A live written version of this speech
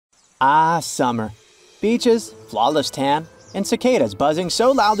Ah, summer. Beaches, flawless tan, and cicadas buzzing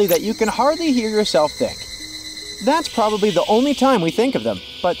so loudly that you can hardly hear yourself think. That's probably the only time we think of them,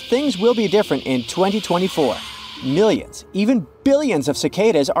 but things will be different in 2024. Millions, even billions of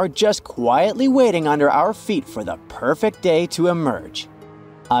cicadas are just quietly waiting under our feet for the perfect day to emerge.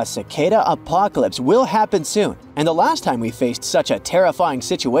 A cicada apocalypse will happen soon, and the last time we faced such a terrifying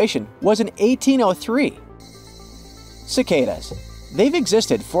situation was in 1803. Cicadas. They've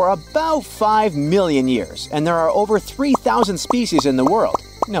existed for about 5 million years, and there are over 3,000 species in the world.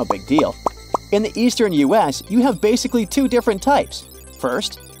 No big deal. In the eastern US, you have basically 2 different types.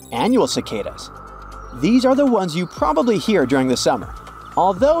 First, annual cicadas. These are the ones you probably hear during the summer.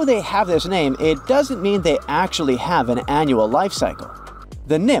 Although they have this name, it doesn't mean they actually have an annual life cycle.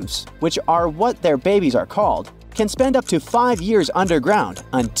 The nymphs, which are what their babies are called, can spend up to 5 years underground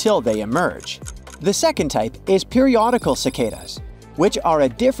until they emerge. The second type is periodical cicadas, which are a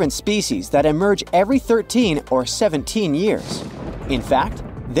different species that emerge every 13 or 17 years. In fact,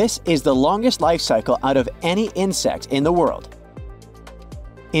 this is the longest life cycle out of any insect in the world.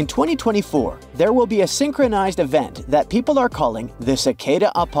 In 2024, there will be a synchronized event that people are calling the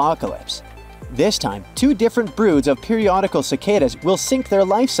cicada apocalypse. This time, 2 different broods of periodical cicadas will sync their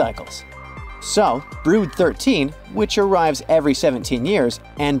life cycles. So, Brood 13, which arrives every 17 years,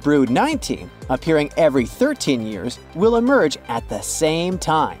 and Brood 19, appearing every 13 years, will emerge at the same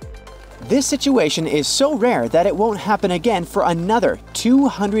time. This situation is so rare that it won't happen again for another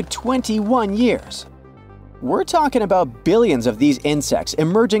 221 years. We're talking about billions of these insects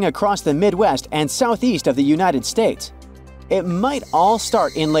emerging across the Midwest and Southeast of the United States. It might all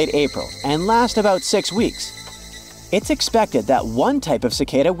start in late April and last about 6 weeks. It's expected that one type of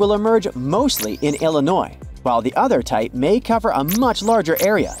cicada will emerge mostly in Illinois, while the other type may cover a much larger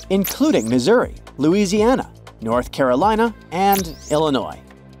area, including Missouri, Louisiana, North Carolina, and Illinois.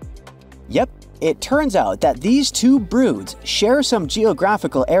 Yep, it turns out that these 2 broods share some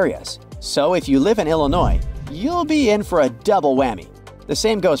geographical areas, so if you live in Illinois, you'll be in for a double whammy. The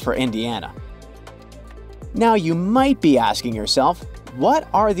same goes for Indiana. Now you might be asking yourself, what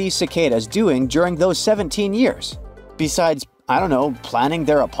are these cicadas doing during those 17 years? Besides, I don't know, planning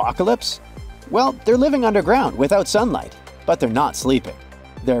their apocalypse? Well, they're living underground without sunlight, but they're not sleeping.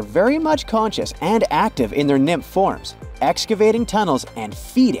 They're very much conscious and active in their nymph forms, excavating tunnels and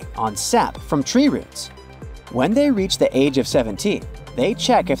feeding on sap from tree roots. When they reach the age of 17, they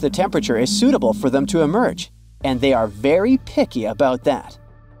check if the temperature is suitable for them to emerge, and they are very picky about that.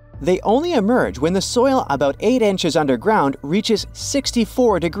 They only emerge when the soil about 8 inches underground reaches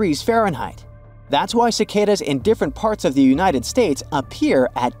 64 degrees Fahrenheit. That's why cicadas in different parts of the United States appear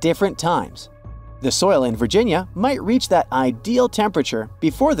at different times. The soil in Virginia might reach that ideal temperature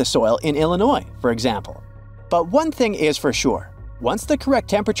before the soil in Illinois, for example. But one thing is for sure, once the correct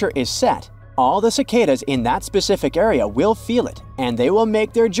temperature is set, all the cicadas in that specific area will feel it, and they will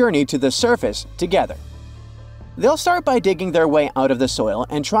make their journey to the surface together. They'll start by digging their way out of the soil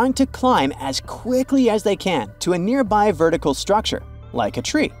and trying to climb as quickly as they can to a nearby vertical structure, like a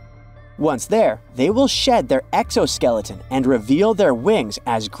tree. Once there, they will shed their exoskeleton and reveal their wings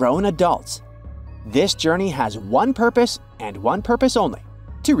as grown adults. This journey has one purpose and one purpose only: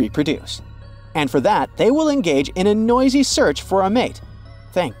 to reproduce. And for that, they will engage in a noisy search for a mate.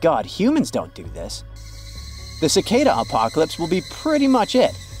 Thank God humans don't do this. The cicada apocalypse will be pretty much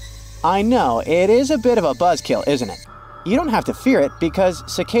it. I know, it is a bit of a buzzkill, isn't it? You don't have to fear it because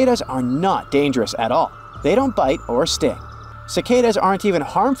cicadas are not dangerous at all. They don't bite or sting. Cicadas aren't even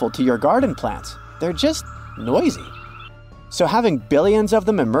harmful to your garden plants. They're just noisy. So having billions of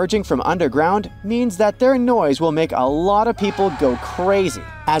them emerging from underground means that their noise will make a lot of people go crazy,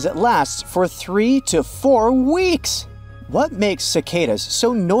 as it lasts for 3 to 4 weeks. What makes cicadas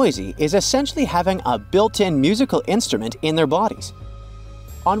so noisy is essentially having a built-in musical instrument in their bodies.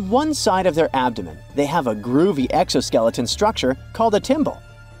 On one side of their abdomen, they have a groovy exoskeleton structure called a timbal.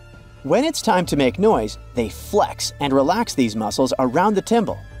 When it's time to make noise, they flex and relax these muscles around the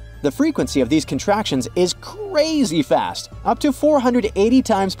timbal. The frequency of these contractions is crazy fast, up to 480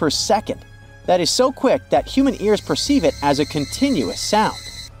 times per second. That is so quick that human ears perceive it as a continuous sound.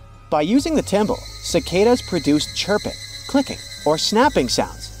 By using the timbal, cicadas produce chirping, clicking, or snapping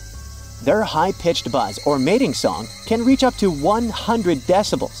sounds. Their high-pitched buzz or mating song can reach up to 100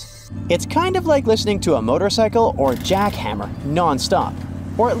 decibels. It's kind of like listening to a motorcycle or jackhammer non-stop,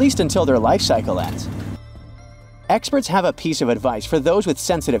 or at least until their life cycle ends. Experts have a piece of advice for those with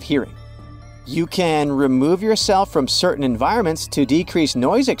sensitive hearing. You can remove yourself from certain environments to decrease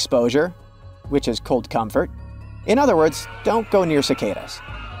noise exposure, which is cold comfort. In other words, don't go near cicadas.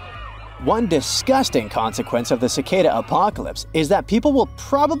 One disgusting consequence of the cicada apocalypse is that people will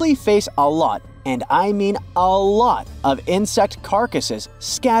probably face a lot, and I mean a lot, of insect carcasses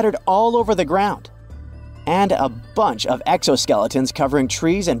scattered all over the ground, and a bunch of exoskeletons covering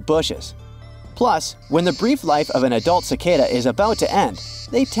trees and bushes. Plus, when the brief life of an adult cicada is about to end,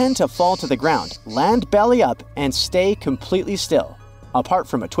 they tend to fall to the ground, land belly up, and stay completely still, apart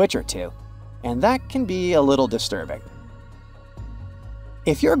from a twitch or two, and that can be a little disturbing.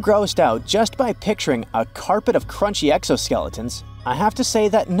 If you're grossed out just by picturing a carpet of crunchy exoskeletons, I have to say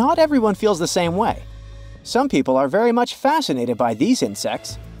that not everyone feels the same way. Some people are very much fascinated by these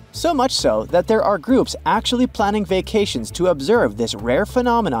insects, so much so that there are groups actually planning vacations to observe this rare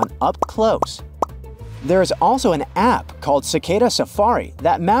phenomenon up close. There is also an app called Cicada Safari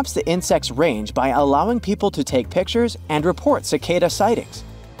that maps the insect's range by allowing people to take pictures and report cicada sightings.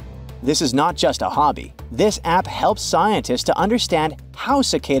 This is not just a hobby. This app helps scientists to understand how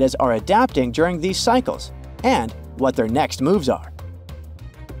cicadas are adapting during these cycles and what their next moves are.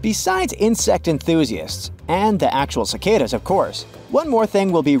 Besides insect enthusiasts, and the actual cicadas of course, one more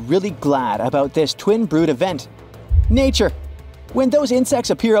thing we'll be really glad about this twin brood event: nature. When those insects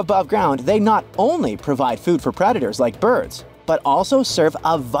appear above ground, they not only provide food for predators like birds, but also serve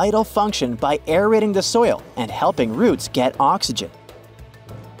a vital function by aerating the soil and helping roots get oxygen.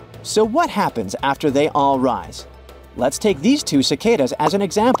 So what happens after they all rise? Let's take these two cicadas as an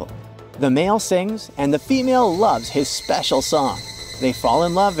example. The male sings and the female loves his special song. They fall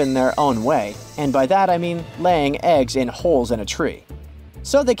in love in their own way, and by that I mean laying eggs in holes in a tree.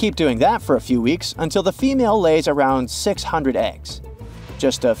 So they keep doing that for a few weeks until the female lays around 600 eggs.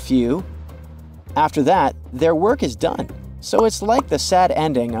 Just a few. After that, their work is done. So it's like the sad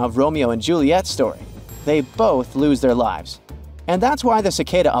ending of Romeo and Juliet's story. They both lose their lives. And that's why the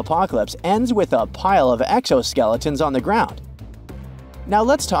cicada apocalypse ends with a pile of exoskeletons on the ground. Now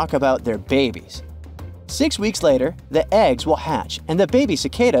let's talk about their babies. 6 weeks later, the eggs will hatch and the baby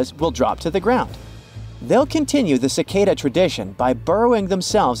cicadas will drop to the ground. They'll continue the cicada tradition by burrowing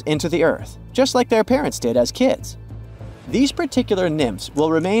themselves into the earth, just like their parents did as kids. These particular nymphs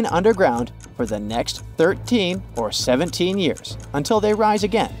will remain underground for the next 13 or 17 years until they rise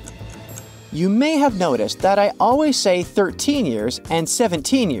again. You may have noticed that I always say 13 years and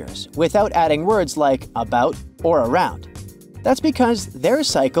 17 years without adding words like about or around. That's because their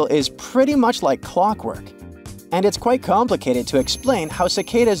cycle is pretty much like clockwork. And it's quite complicated to explain how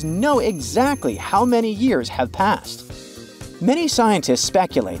cicadas know exactly how many years have passed. Many scientists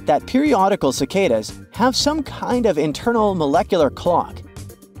speculate that periodical cicadas have some kind of internal molecular clock.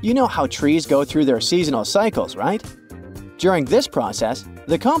 You know how trees go through their seasonal cycles, right? During this process,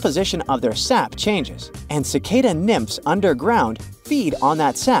 the composition of their sap changes, and cicada nymphs underground feed on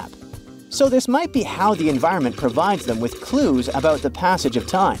that sap. So this might be how the environment provides them with clues about the passage of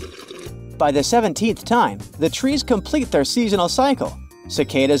time. By the 17th time, the trees complete their seasonal cycle.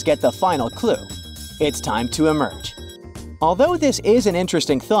 Cicadas get the final clue. It's time to emerge. Although this is an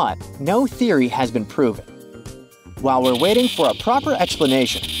interesting thought, no theory has been proven. While we're waiting for a proper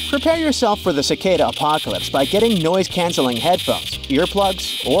explanation, prepare yourself for the cicada apocalypse by getting noise-canceling headphones,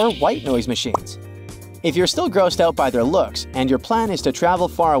 earplugs, or white noise machines. If you're still grossed out by their looks and your plan is to travel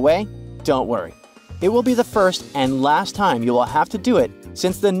far away, don't worry. It will be the first and last time you will have to do it,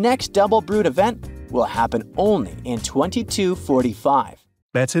 since the next double brood event will happen only in 2245.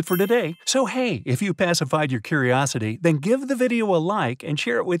 That's it for today. So hey, if you pacified your curiosity, then give the video a like and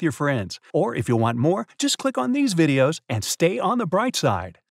share it with your friends. Or if you want more, just click on these videos and stay on the bright side.